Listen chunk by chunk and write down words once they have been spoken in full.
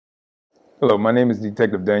Hello, my name is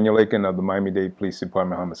Detective Daniel Aiken of the Miami-Dade Police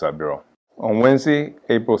Department Homicide Bureau. On Wednesday,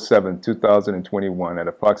 April 7, 2021, at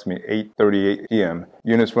approximately 8:38 p.m.,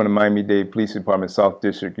 units from the Miami-Dade Police Department South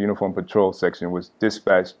District Uniform Patrol Section was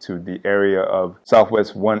dispatched to the area of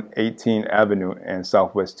Southwest 118th Avenue and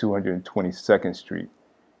Southwest 222nd Street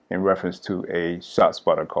in reference to a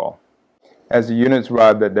ShotSpotter call. As the units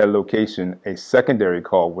arrived at that location, a secondary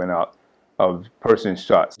call went out of persons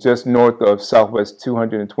shot just north of Southwest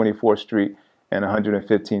 224th Street and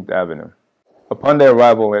 115th Avenue. Upon their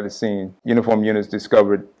arrival at the scene, uniformed units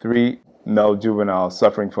discovered 3 male juveniles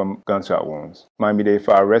suffering from gunshot wounds. Miami-Dade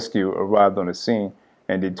Fire Rescue arrived on the scene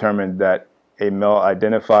and determined that a male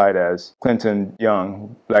identified as Clinton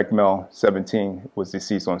Young, black male, 17, was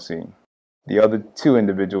deceased on scene. The other 2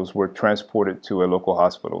 individuals were transported to a local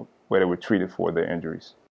hospital where they were treated for their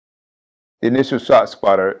injuries. The initial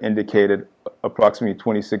ShotSpotter indicated approximately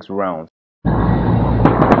 26 rounds.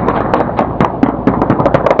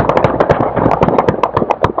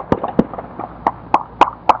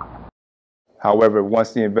 However,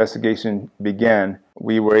 once the investigation began,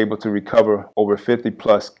 we were able to recover over 50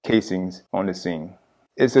 plus casings on the scene.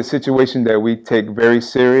 It's a situation that we take very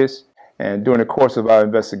serious, and during the course of our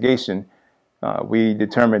investigation, we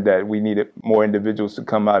determined that we needed more individuals to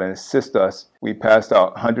come out and assist us. We passed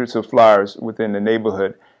out hundreds of flyers within the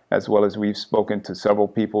neighborhood, as well as we've spoken to several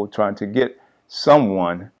people trying to get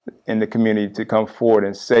someone in the community to come forward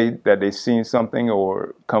and say that they've seen something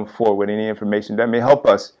or come forward with any information that may help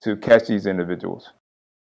us to catch these individuals.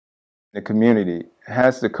 The community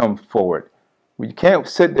has to come forward. We can't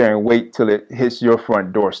sit there and wait till it hits your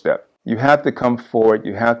front doorstep. You have to come forward.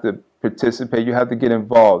 You have to participate. You have to get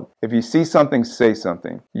involved. If you see something, say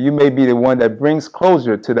something. You may be the one that brings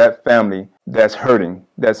closure to that family that's hurting,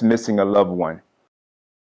 that's missing a loved one.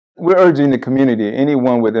 We're urging the community,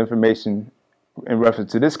 anyone with information in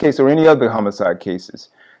reference to this case or any other homicide cases,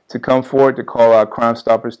 to come forward to call our Crime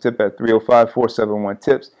Stoppers tip at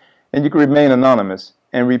 305-471-TIPS, and you can remain anonymous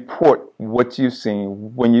and report what you've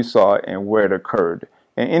seen, when you saw it, and where it occurred,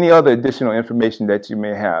 and any other additional information that you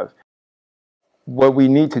may have. What we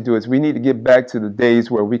need to do is we need to get back to the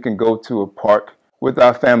days where we can go to a park with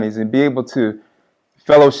our families and be able to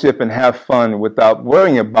fellowship and have fun without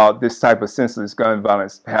worrying about this type of senseless gun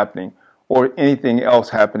violence happening or anything else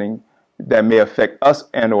happening that may affect us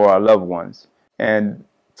and or our loved ones. And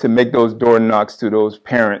to make those door knocks to those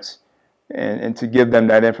parents and to give them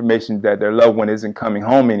that information that their loved one isn't coming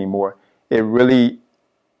home anymore, it really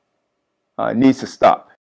needs to stop.